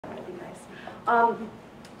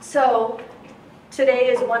So today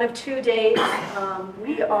is one of 2 days.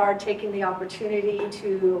 We are taking the opportunity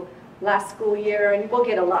to last school year, and we'll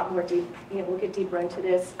get a lot more deep, we'll get deeper into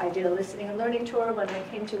this. I did a listening and learning tour when I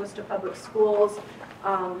came to Worcester Public Schools.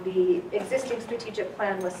 The existing strategic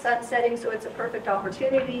plan was sunsetting, so it's a perfect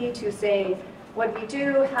opportunity to say what we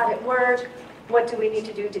do, how did it work, what do we need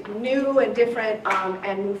to do new and different,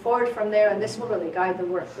 and move forward from there. And this will really guide the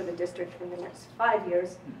work for the district for the next 5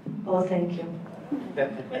 years. Oh, thank you.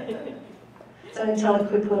 So I'm going to tell a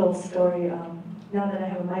quick little story. Now that I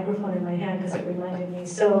have a microphone in my hand, because it reminded me.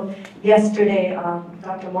 So yesterday,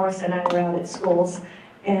 Dr. Morris and I were out at schools,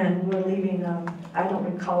 and we're leaving, I don't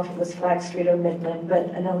recall if it was Flag Street or Midland, but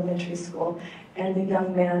an elementary school. And the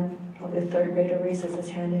young man, probably a third grader, raises his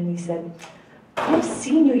hand and he said, "I've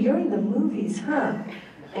seen you, you're in the movies, huh?"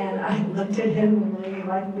 And I looked at him,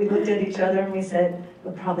 and we looked at each other, and we said,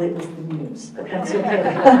 well, probably it was the news, but that's okay.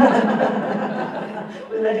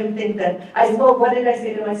 We let him think that. I said, well, what did I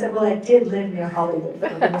say to him? I said, well, I did live near Hollywood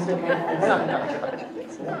for most of my life.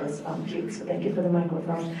 So that was cute, so thank you for the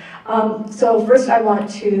microphone. So first I want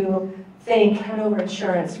to thank Hanover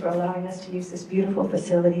Insurance for allowing us to use this beautiful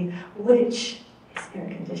facility, which is air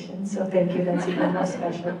conditioned, so thank you, that's even more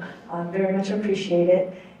special. Very much appreciate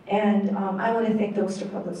it. And I want to thank the Worcester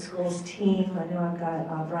Public Schools team. I know I've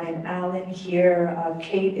got Brian Allen here,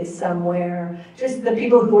 Kate is somewhere, just the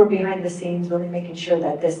people who are behind the scenes really making sure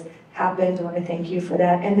that this happened. I want to thank you for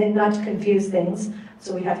that. And then not to confuse things,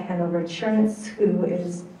 so we have Hanover Insurance, who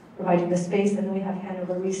is providing the space, and then we have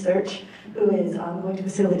Hanover Research, who is going to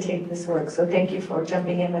facilitate this work. So thank you for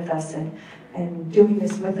jumping in with us and doing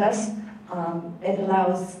this with us. It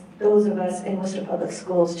allows those of us in Worcester Public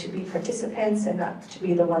Schools to be participants and not to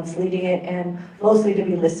be the ones leading it, and mostly to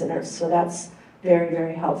be listeners. So that's very,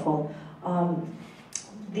 very helpful.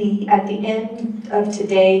 At the end of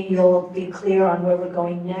today, you'll be clear on where we're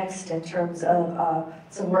going next in terms of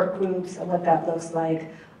some work groups and what that looks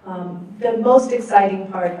like. The most exciting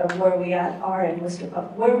part of where we are right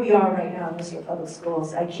now in Worcester Public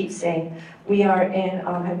Schools, I keep saying, we are in,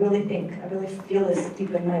 I really feel this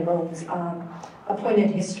deep in my bones, a point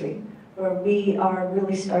in history where we are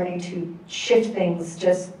really starting to shift things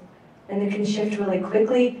and it can shift really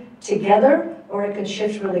quickly together, or it can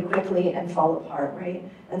shift really quickly and fall apart, right?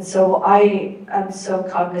 And so I am so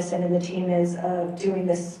cognizant, and the team is, of doing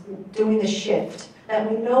this shift that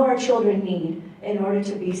we know our children need in order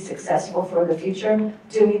to be successful for the future,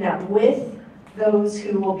 doing that with those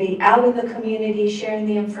who will be out in the community sharing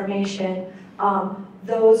the information,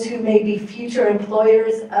 those who may be future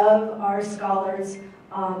employers of our scholars,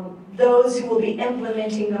 those who will be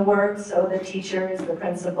implementing the work, so the teachers, the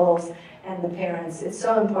principals, and the parents. It's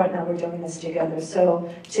so important that we're doing this together. So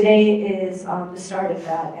today is the start of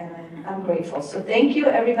that, and I'm grateful. So thank you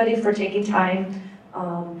everybody for taking time.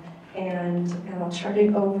 And I'll turn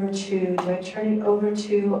it over to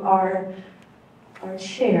our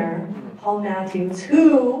chair, Paul Matthews,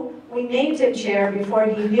 who we named him chair before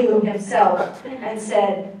he knew himself, and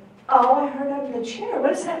said, "Oh, I heard I'm the chair.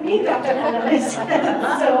 What does that mean, Dr. Hernandez?"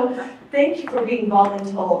 So thank you for being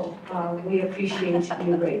voluntold. We appreciate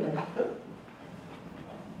you greatly.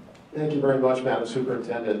 Thank you very much, Madam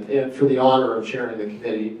Superintendent, and for the honor of chairing the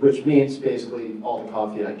committee, which means basically all the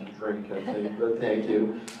coffee I can drink, I think, but thank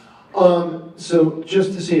you. So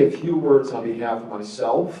just to say a few words on behalf of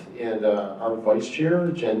myself and our Vice Chair,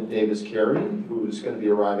 Jen Davis-Carey, who is going to be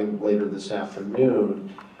arriving later this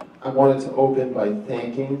afternoon. I wanted to open by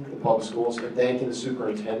thanking the public schools and thanking the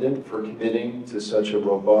superintendent for committing to such a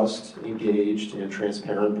robust, engaged, and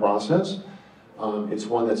transparent process. It's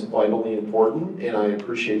one that's vitally important, and I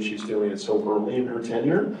appreciate she's doing it so early in her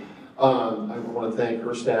tenure. I want to thank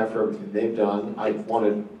her staff for everything they've done. I want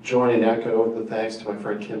to join and echo the thanks to my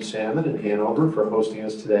friend Kim Salmon in Hanover for hosting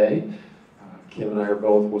us today. Kim and I are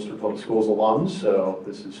both Worcester Public Schools alums, so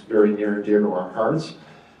this is very near and dear to our hearts.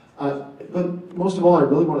 But most of all, I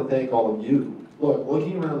really want to thank all of you. Look,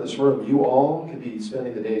 looking around this room, you all could be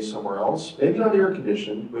spending the day somewhere else, maybe not air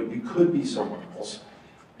conditioned, but you could be somewhere else.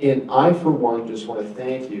 And I, for one, just want to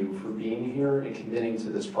thank you for being here and committing to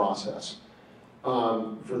this process.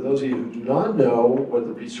 For those of you who do not know what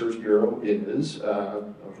the Research Bureau is,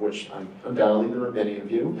 of which undoubtedly there are many of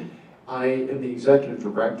you, I am the Executive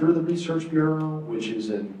Director of the Research Bureau, which is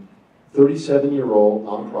a 37-year-old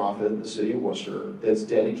nonprofit in the city of Worcester that's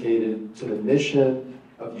dedicated to the mission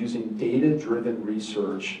of using data-driven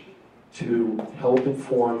research to help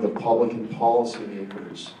inform the public and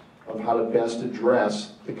policymakers of how to best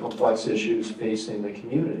address the complex issues facing the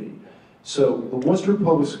community. So the Worcester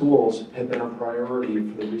Public Schools have been a priority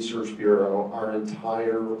for the Research Bureau our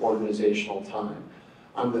entire organizational time.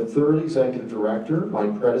 I'm the third executive director. My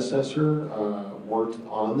predecessor worked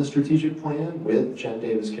on the strategic plan with Jen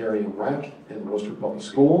Davis-Carey and WEC in the Worcester Public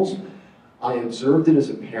Schools. I observed it as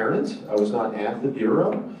a parent. I was not at the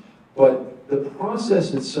Bureau, but the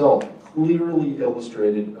process itself clearly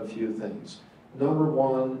illustrated a few things. Number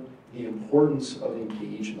one, the importance of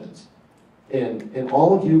engagement. And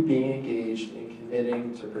all of you being engaged and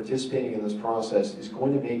committing to participating in this process is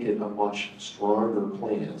going to make it a much stronger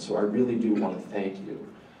plan. So I really do want to thank you.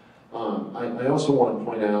 I also want to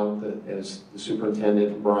point out that, as the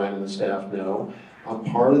superintendent, Brian, and the staff know,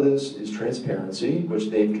 part of this is transparency, which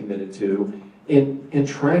they've committed to, and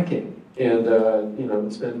tracking. And you know,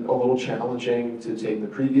 it's been a little challenging to take the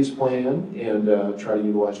previous plan and try to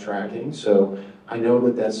utilize tracking. So I know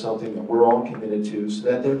that that's something that we're all committed to, so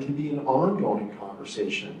that there can be an ongoing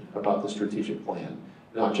conversation about the strategic plan.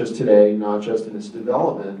 Not just today, not just in its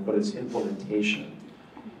development, but its implementation.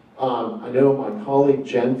 I know my colleague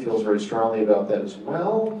Jen feels very strongly about that as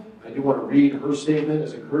well. I do want to read her statement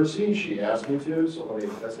as a courtesy. She asked me to, so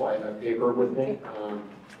that's why I have paper with me.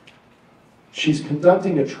 She's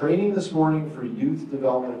conducting a training this morning for youth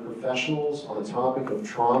development professionals on the topic of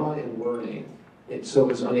trauma and learning,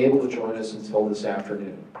 so is unable to join us until this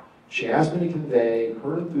afternoon. She asked me to convey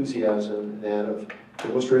her enthusiasm and that of the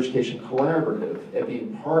Worcester Education Collaborative at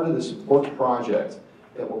being part of this important project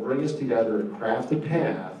that will bring us together and craft a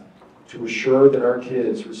path to assure that our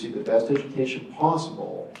kids receive the best education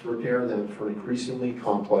possible to prepare them for an increasingly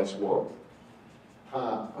complex world.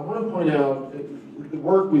 I want to point out the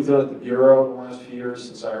work we've done at the Bureau in the last few years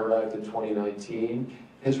since I arrived in 2019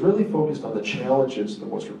 has really focused on the challenges of the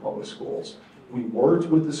Worcester Public Schools. We worked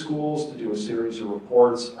with the schools to do a series of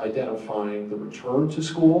reports identifying the return to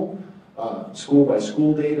school, school by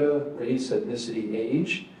school data, race, ethnicity,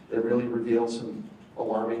 age, that really revealed some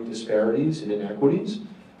alarming disparities and inequities.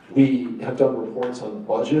 We have done reports on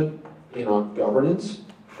budget and on governance,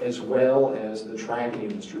 as well as the tracking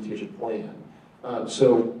of the strategic plan.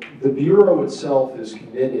 So the Bureau itself is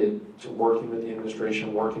committed to working with the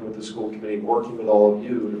administration, working with the school committee, working with all of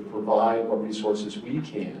you to provide what resources we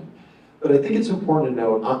can. But I think it's important to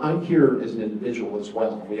note, I'm here as an individual as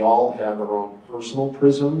well. We all have our own personal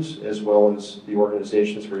prisms, as well as the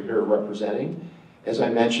organizations we're here representing. As I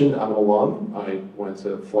mentioned, I'm an alum. I went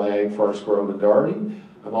to Flag, Forest Grove, and Doherty.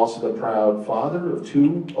 I'm also the proud father of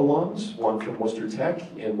two alums, one from Worcester Tech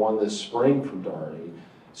and one this spring from Doherty.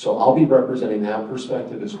 So I'll be representing that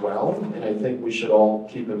perspective as well, and I think we should all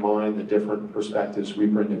keep in mind the different perspectives we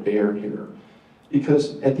bring to bear here.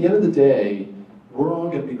 Because at the end of the day, we're all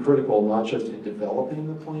going to be critical not just in developing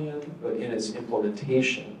the plan, but in its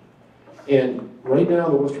implementation. And right now,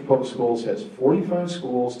 the Worcester Public Schools has 45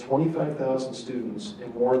 schools, 25,000 students,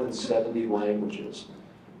 and more than 70 languages.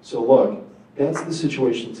 So look, that's the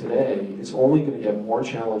situation today. It's only going to get more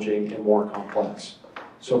challenging and more complex.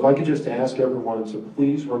 So if I could just ask everyone to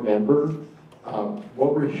please remember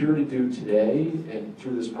what we're here to do today and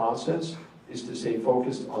through this process is to stay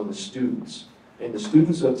focused on the students. And the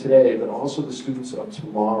students of today, but also the students of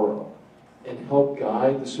tomorrow, and help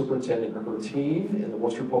guide the superintendent and her team in the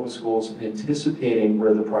Worcester Public Schools in anticipating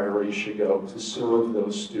where the priorities should go to serve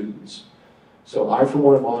those students. So I, for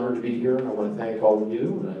one, am honored to be here, and I want to thank all of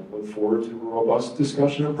you, and I look forward to a robust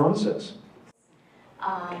discussion and process.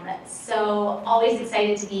 So always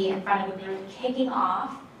excited to be in front of you, kicking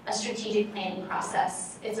off a strategic planning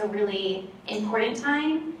process. It's a really important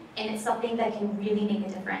time, and it's something that can really make a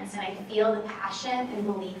difference. And I feel the passion and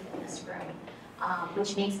belief in this room,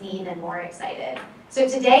 which makes me even more excited. So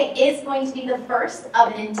today is going to be the first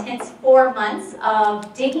of an intense 4 months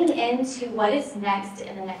of digging into what is next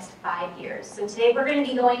in the next 5 years. So today we're going to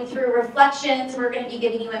be going through reflections, we're going to be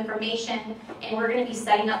giving you information, and we're going to be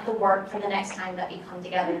setting up the work for the next time that we come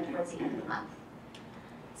together towards the end of the month.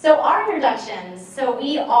 So our introductions. So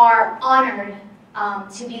we are honored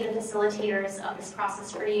to be the facilitators of this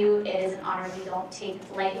process for you. It is an honor we don't take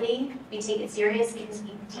lightly. We take it serious because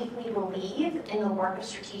we deeply believe in the work of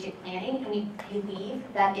strategic planning, and we believe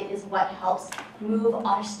that it is what helps move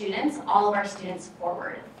our students, all of our students,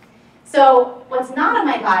 forward. So what's not on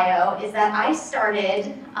my bio is that I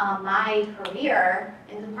started my career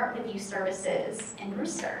in the Department of Youth Services in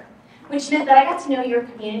Worcester, which meant that I got to know your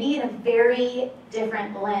community in a very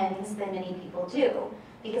different lens than many people do,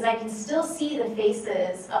 because I can still see the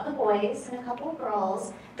faces of the boys and a couple of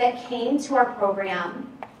girls that came to our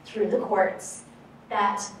program through the courts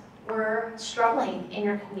that were struggling in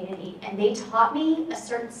your community, and they taught me a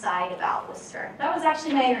certain side about Worcester. That was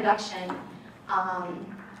actually my introduction,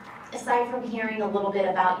 aside from hearing a little bit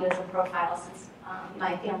about you as a profile, since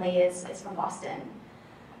my family is from Boston.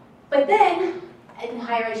 But then, in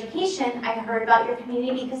higher education, I heard about your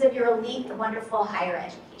community because of your elite, wonderful higher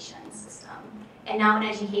education system. And now in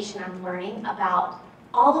education, I'm learning about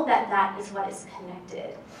all of that is what is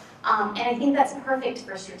connected. And I think that's perfect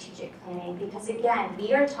for strategic planning because again,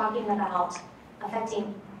 we are talking about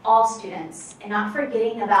affecting all students and not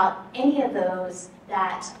forgetting about any of those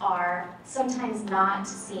that are sometimes not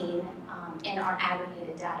seen in our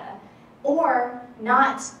aggregated data, or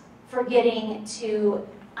not forgetting to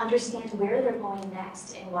understand where they're going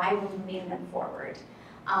next and why we're moving them forward.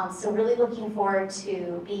 So really looking forward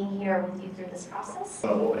to being here with you through this process.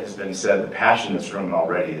 What has been said, the passion in this room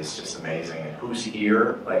already is just amazing. And who's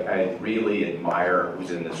here, like I really admire who's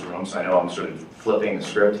in this room, so I know I'm sort of flipping the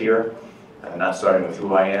script here. Not starting with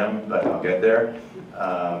who I am, but I'll get there.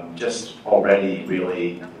 Just already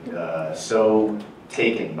really so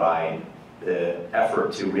taken by the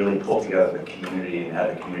effort to really pull together the community and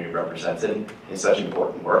have the community represented in such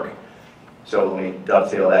important work. So let me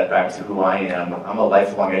dovetail that back to who I am. I'm a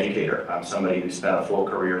lifelong educator. I'm somebody who spent a full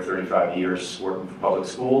career, 35 years working for public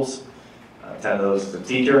schools, 10 of those as a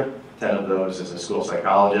teacher, 10 of those as a school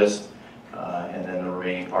psychologist, and then the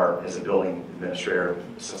remaining part as a building administrator,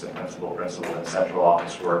 assistant principal, and central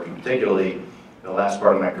office work, and particularly the last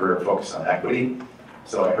part of my career focused on equity.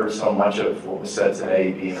 So I heard so much of what was said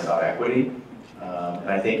today being about equity. And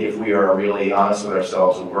I think if we are really honest with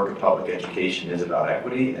ourselves, the work of public education is about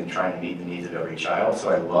equity and trying to meet the needs of every child. So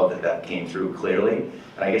I love that that came through clearly.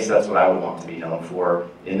 And I guess that's what I would want to be known for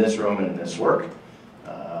in this room and in this work.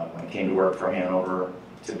 I came to work for Hanover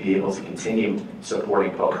to be able to continue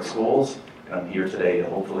supporting public schools. And I'm here today to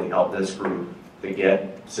hopefully help this group to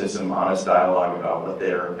get some honest dialogue about what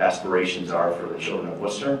their aspirations are for the children of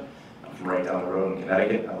Worcester. I'm from right down the road in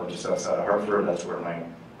Connecticut. I live just outside of Hartford. That's where my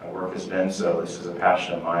work has been. So this is a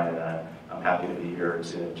passion of mine, and I'm happy to be here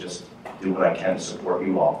to just do what I can to support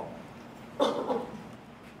you all.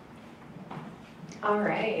 All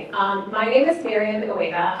right. My name is Marian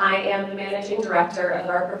Ueda. I am the Managing Director of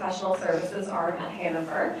our Professional Services arm at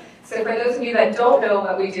Hanover. So for those of you that don't know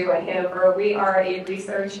what we do at Hanover, we are a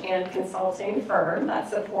research and consulting firm that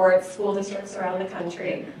supports school districts around the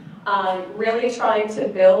country, really trying to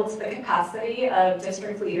build the capacity of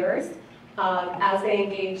district leaders as they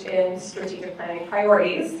engage in strategic planning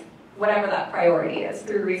priorities, whatever that priority is,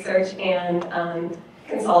 through research and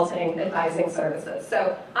consulting, advising services.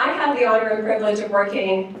 So I have the honor and privilege of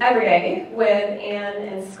working every day with Anne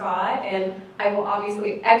and Scott, and I will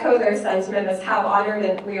obviously echo their sentiment as how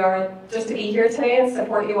honored we are just to be here today and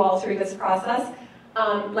support you all through this process.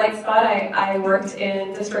 Like Scott, I worked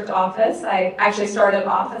in district office. I actually started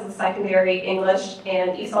off as a secondary English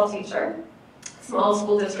and ESOL teacher, small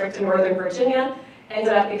school district in Northern Virginia.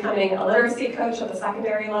 Ended up becoming a literacy coach at the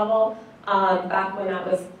secondary level back when that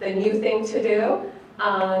was the new thing to do.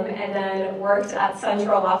 And then worked at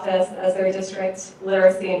central office as their district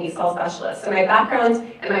literacy and ESOL specialist. So my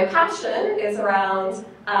background and my passion is around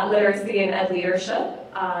literacy and ed leadership,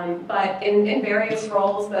 but in various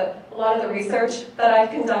roles. But a lot of the research that I've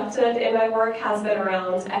conducted in my work has been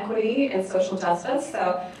around equity and social justice.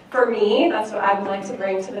 So for me, that's what I would like to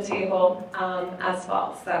bring to the table as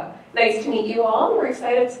well. So nice to meet you all. We're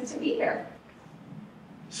excited to be here.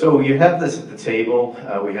 So you have this at the table.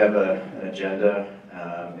 We have an agenda.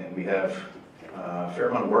 And we have a fair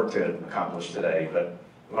amount of work to accomplish today, but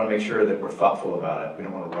we want to make sure that we're thoughtful about it. We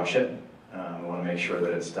don't want to rush it. We want to make sure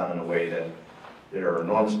that it's done in a way that there are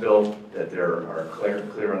norms built, that there are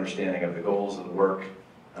clear understanding of the goals of the work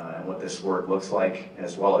and what this work looks like,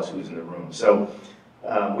 as well as who's in the room. So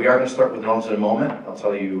we are going to start with norms in a moment. I'll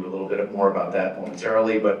tell you a little bit more about that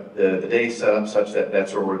momentarily, but the day is set up such that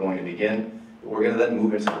that's where we're going to begin. We're going to then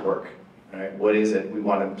move into the work. Right? What is it? We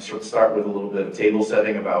want to sort of start with a little bit of table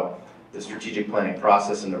setting about the strategic planning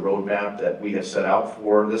process and the roadmap that we have set out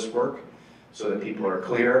for this work so that people are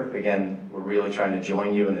clear. Again, we're really trying to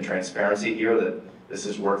join you in the transparency here that this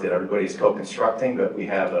is work that everybody's co-constructing, but we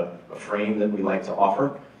have a frame that we like to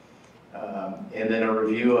offer. And then a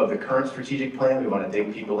review of the current strategic plan. We want to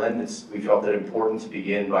dig people in. We felt it important to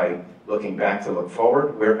begin by looking back to look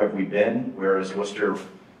forward. Where have we been? Where is Worcester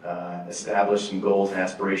established some goals and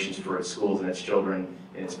aspirations for its schools and its children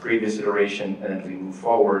in its previous iteration, and as we move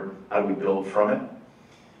forward, how do we build from it?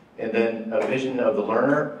 And then a vision of the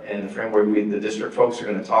learner and the framework. The district folks are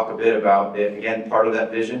going to talk a bit about, again, part of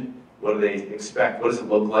that vision. What do they expect? What does it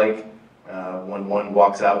look like when one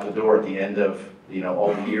walks out the door at the end of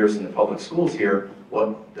all the years in the public schools here?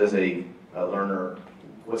 What does a learner,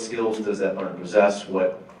 what skills does that learner possess?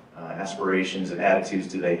 What aspirations and attitudes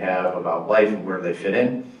do they have about life and where they fit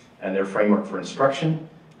in, and their framework for instruction.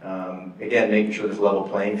 Again, making sure there's a level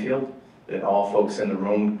playing field, that all folks in the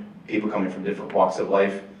room people coming from different walks of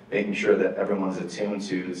life, making sure that everyone's attuned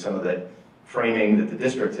to some of the framing that the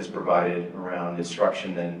district has provided around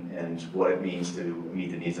instruction and what it means to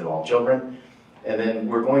meet the needs of all children. And then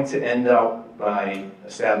we're going to end out by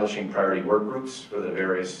establishing priority work groups for the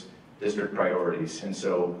various district priorities. And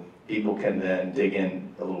so people can then dig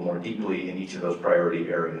in a little more deeply in each of those priority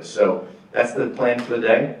areas. So that's the plan for the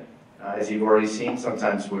day. As you've already seen,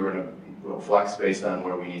 sometimes we'll flex based on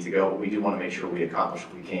where we need to go, but we do want to make sure we accomplish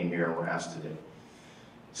what we came here and were asked to do.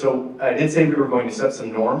 So I did say we were going to set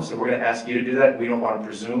some norms, so we're going to ask you to do that. We don't want to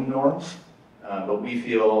presume norms, but we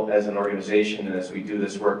feel as an organization and as we do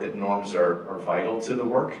this work that norms are vital to the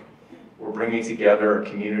work. We're bringing together a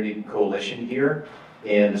community coalition here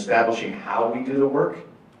and establishing how we do the work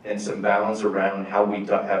and some balance around how we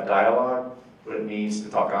have dialogue, what it means to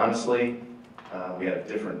talk honestly. We have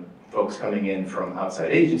different folks coming in from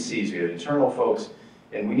outside agencies, we have internal folks,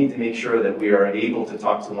 and we need to make sure that we are able to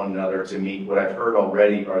talk to one another to meet what I've heard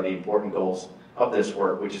already are the important goals of this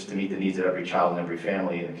work, which is to meet the needs of every child and every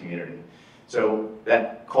family in the community. So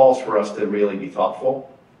that calls for us to really be thoughtful.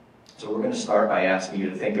 So we're going to start by asking you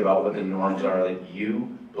to think about what the norms are that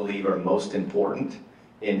you believe are most important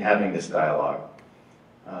in having this dialogue.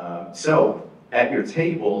 So at your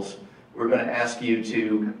tables, we're going to ask you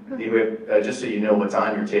to, just so you know what's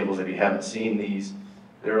on your tables, if you haven't seen these,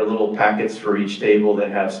 there are little packets for each table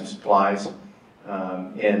that have some supplies.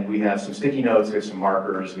 And we have some sticky notes, we have some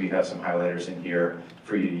markers, we have some highlighters in here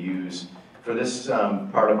for you to use. For this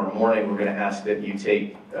part of our morning, we're going to ask that you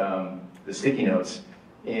take the sticky notes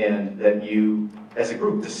and that you, as a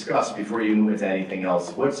group, discuss before you move into anything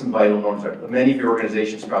else what some vital norms are. Many of your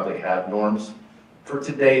organizations probably have norms. For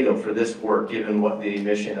today, though, for this work, given what the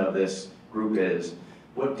mission of this group is,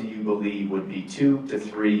 what do you believe would be 2 to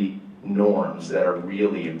 3 norms that are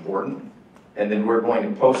really important? And then we're going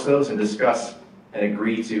to post those and discuss and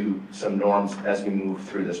agree to some norms as we move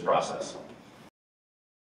through this process.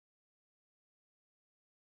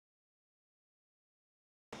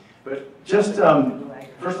 But just,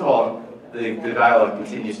 first of all, the dialogue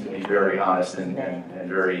continues to be very honest and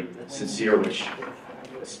very sincere, which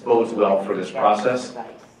bodes well for this process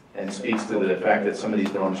and speaks to the fact that some of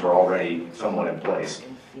these norms are already somewhat in place.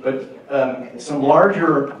 But some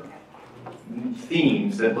larger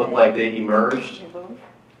themes that look like they emerged.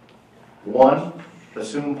 One,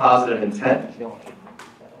 assume positive intent,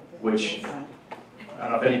 which I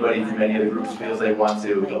don't know if anybody from any of the groups feels they want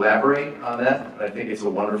to elaborate on that, but I think it's a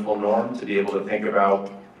wonderful norm to be able to think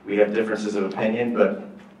about. We have differences of opinion, but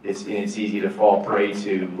it's easy to fall prey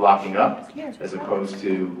to locking up as opposed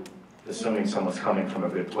to assuming someone's coming from a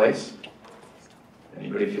good place.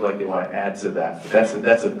 Anybody feel like they want to add to that? That's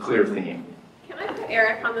a clear theme. Can I put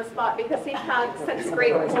Eric on the spot because he had such a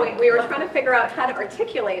great point. We were trying to figure out how to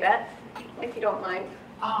articulate it, if you don't mind.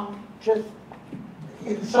 Just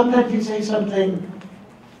sometimes you say something.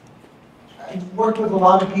 I've worked with a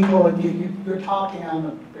lot of people, and you're talking. I'm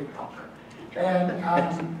a big talker, and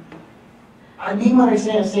I mean what I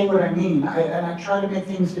say what I mean, and I try to make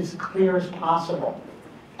things as clear as possible.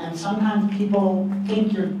 And sometimes people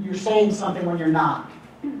think you're saying something when you're not.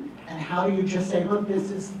 And how do you just say, look,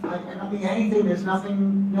 this is, I don't mean anything, there's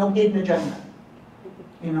nothing, no hidden agenda.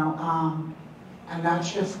 You know, and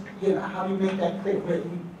that's just, you know, how do you make that clear?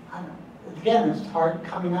 Again, it's hard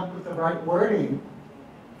coming up with the right wording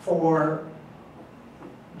for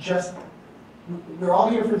just, we're all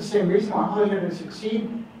here for the same reason, we're all here to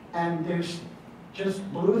succeed, and there's just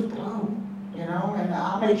blue is blue, you know, and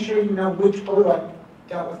I'll make sure you know which blue. I've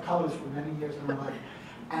dealt with colors for many years in my life,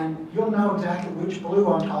 and you'll know exactly which blue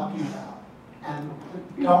I'm talking about. And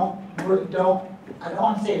I don't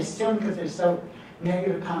want to say assume because there's so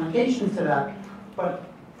negative connotations to that,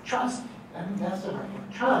 but trust, I think that's the right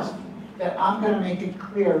word, trust that I'm going to make it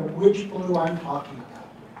clear which blue I'm talking about.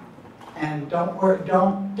 And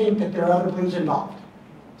don't think that there are other blues involved.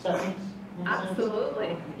 Does that make sense?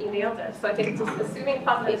 Absolutely, you nailed it. So I think it's just assuming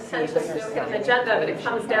positive intent, assume an agenda, but it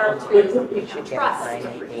comes down to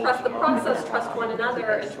trust the process, trust one another,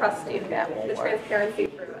 and trust the transparency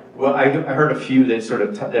through it. Well, I heard a few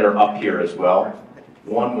that that are up here as well.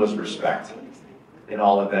 One was respect, and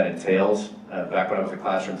all of that entails. Back when I was a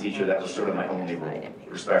classroom teacher, that was sort of my only rule: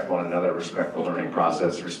 respect one another, respect the learning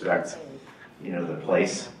process, respect, you know, the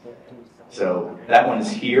place. So that one is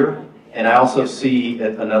here. And I also see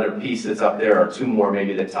another piece that's up there, or 2 more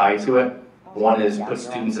maybe that tie to it. One is put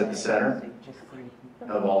students at the center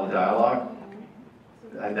of all the dialogue.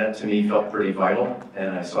 And that to me felt pretty vital, and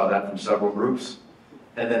I saw that from several groups.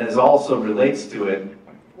 And then as also relates to it,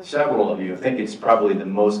 several of you, I think it's probably the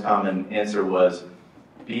most common answer was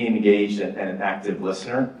be engaged and an active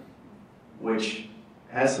listener, which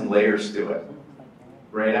has some layers to it,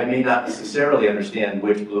 right? I may not necessarily understand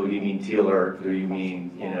which blue, do you mean teal or do you mean,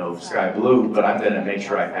 sky blue, but I'm gonna make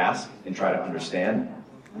sure I ask and try to understand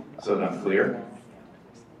so that I'm clear.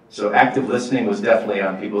 So active listening was definitely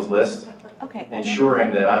on people's list. Okay.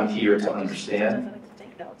 Ensuring that I'm here to understand.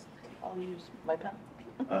 I'll use my pen.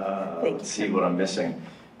 Let's see what I'm missing.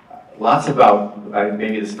 Lots about,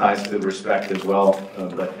 maybe this ties to respect as well,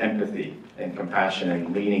 but empathy and compassion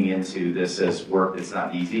and leaning into this as work that's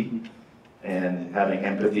not easy, and having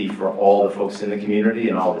empathy for all the folks in the community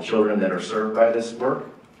and all the children that are served by this work.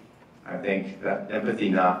 I think that empathy,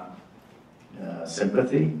 not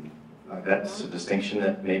sympathy, that's a distinction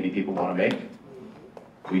that maybe people want to make.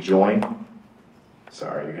 We join.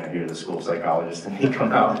 Sorry, you're going to hear the school psychologist and me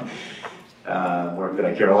come out. Work that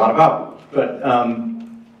I care a lot about. But,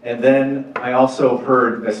 and then I also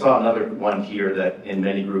I saw another one here that in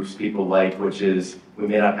many groups people like, which is we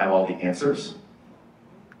may not have all the answers.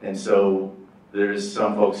 And so there's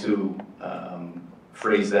some folks who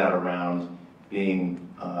phrase that around being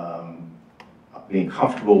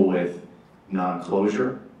comfortable with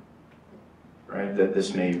non-closure, right? That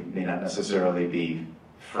this may not necessarily be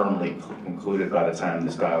firmly concluded by the time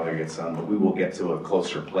this dialogue gets done, but we will get to a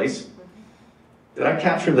closer place. Did I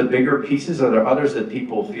capture the bigger pieces? Are there others that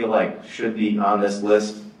people feel like should be on this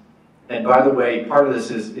list? And by the way, part of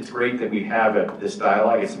this is, it's great that we have this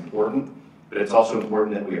dialogue, it's important, but it's also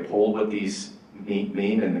important that we uphold what these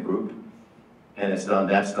mean in the group. And that's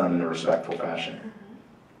done in a respectful fashion.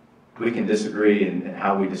 We can disagree, and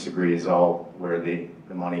how we disagree is all where the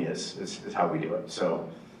money is how we do it. So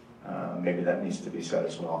maybe that needs to be said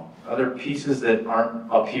as well. Other pieces that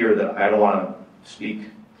aren't up here that I don't want to speak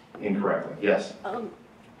incorrectly. Yes?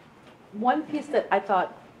 One piece that I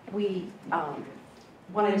thought we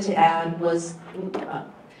wanted to add was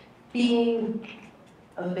being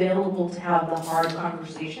available to have the hard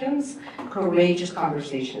conversations, courageous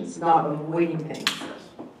conversations, not avoiding things.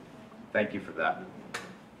 Thank you for that.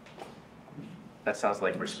 That sounds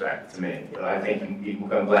like respect to me, but I think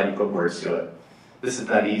I'm glad you put words to it. This is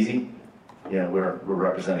not easy. We're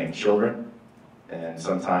representing children, and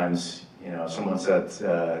sometimes, someone said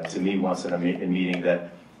to me once in a meeting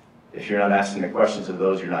that if you're not asking the questions of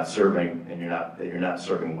those you're not serving, and you're not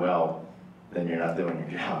serving well, then you're not doing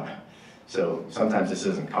your job. So sometimes this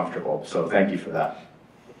isn't comfortable. So thank you for that.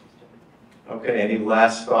 Okay, any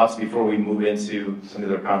last thoughts before we move into some of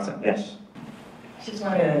the content? Yes. I just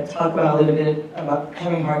want to talk about a little bit about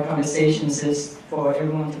having hard conversations is for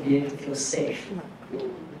everyone to be able to feel safe,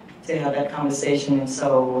 to have that conversation. And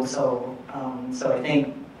so I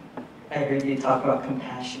think I heard you talk about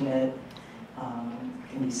compassionate.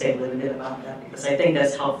 Can you say a little bit about that? Because I think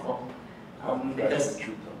that's helpful.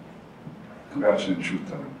 Compassionate truth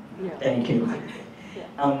telling. Thank you.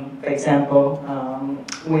 For example,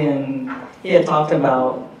 when he had talked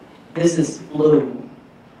about this is blue,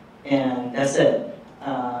 and that's it.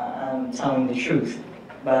 I'm telling the truth.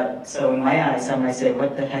 But so in my eyes, I might say,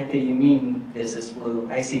 what the heck do you mean this is blue?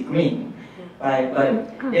 I see green. Right?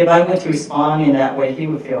 But if I were to respond in that way, he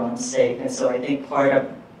would feel unsafe. And so I think part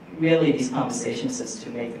of really these conversations is to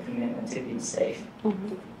make a commitment to being safe.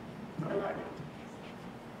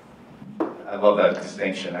 I love that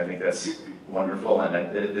distinction. I think that's wonderful,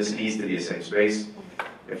 and this needs to be a safe space.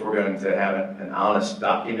 If we're going to have an honest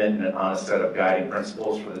document and an honest set of guiding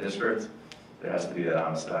principles for the district, there has to be that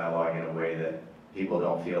honest dialogue in a way that people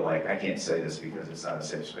don't feel like, I can't say this because it's not a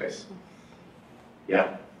safe space.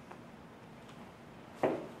 Yeah?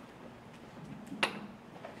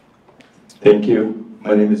 Thank you.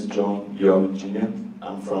 My name is John Young Jr.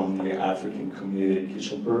 I'm from the African Community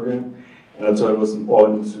Education Program, and I thought it was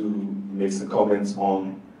important to make some comments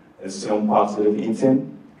on a certain positive intent.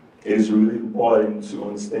 It is really important to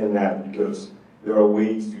understand that because there are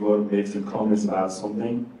ways you want to make some comments about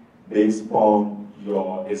something based upon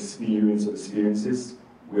your experience or experiences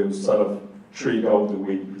will sort of trigger out the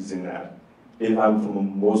way you present that. If I'm from a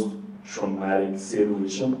most traumatic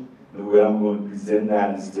situation, the way I'm going to present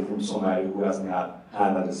that is different from somebody who has not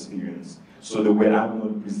had that experience. So the way I'm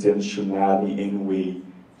going to present should not be in a way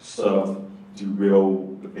sort of derail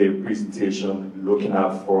the presentation, looking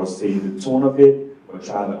out for, say, the tone of it, or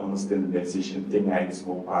trying to understand the message and think that it's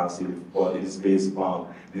more positive, but it is based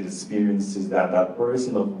upon the experiences that that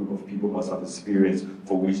person or group of people must have experienced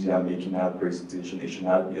for which they are making that presentation. It should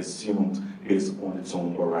not be assumed based upon the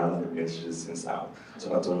tone or rather the messages sent out. So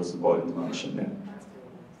that's what was important to mention there.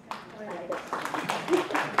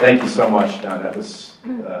 Thank you so much, John. That was,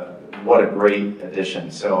 what a great addition.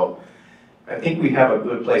 So I think we have a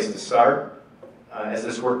good place to start. As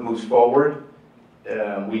this work moves forward,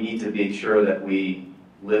 we need to be sure that we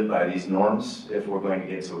live by these norms if we're going to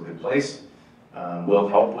get to a good place. We'll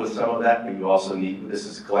help with some of that, but you also need, this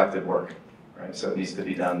is collective work, right? So it needs to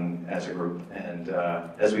be done as a group. And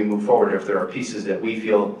as we move forward, if there are pieces that we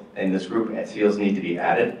feel, and this group feels need to be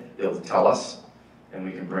added, they'll tell us, and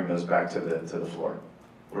we can bring those back to the floor.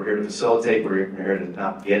 We're here to facilitate, we're here to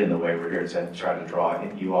not get in the way, we're here to try to draw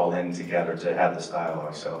you all in together to have this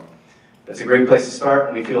dialogue. So that's a great place to start,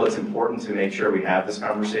 and we feel it's important to make sure we have this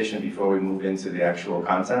conversation before we move into the actual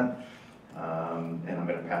content. And I'm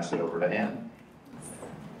going to pass it over to Ann.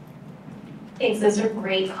 Thanks, those are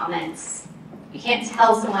great comments. You can't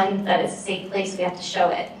tell someone that it's a safe place, we have to show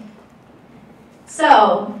it.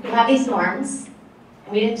 So, we have these norms,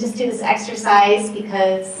 and we didn't just do this exercise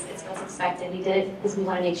because it's what's expected. We did it because we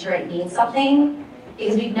want to make sure it means something,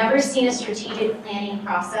 because we've never seen a strategic planning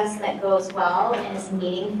process that goes well and is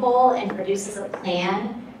meaningful and produces a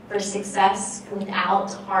plan for success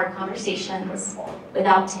without hard conversations,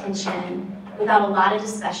 without tension, without a lot of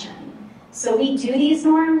discussion. So we do these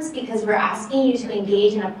norms because we're asking you to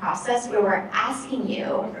engage in a process where we're asking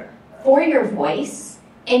you for your voice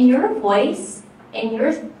and your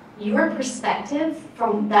perspective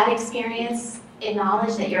from that experience and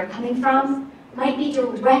knowledge that you're coming from might be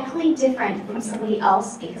directly different from somebody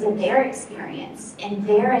else because of their experience and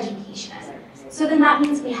their education. So then that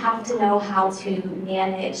means we have to know how to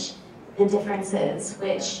manage the differences,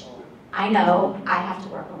 which I know I have to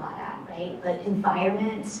work a lot at, right? But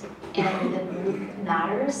environment and the group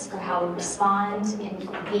matters for how we respond and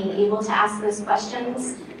being able to ask those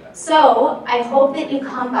questions. So I hope that you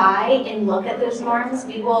come by and look at those norms.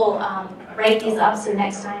 We will write these up so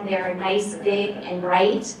next time they're nice, big, and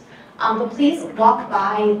bright. But please walk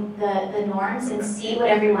by the norms and see what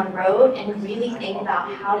everyone wrote and really think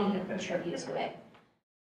about how do you contribute to it.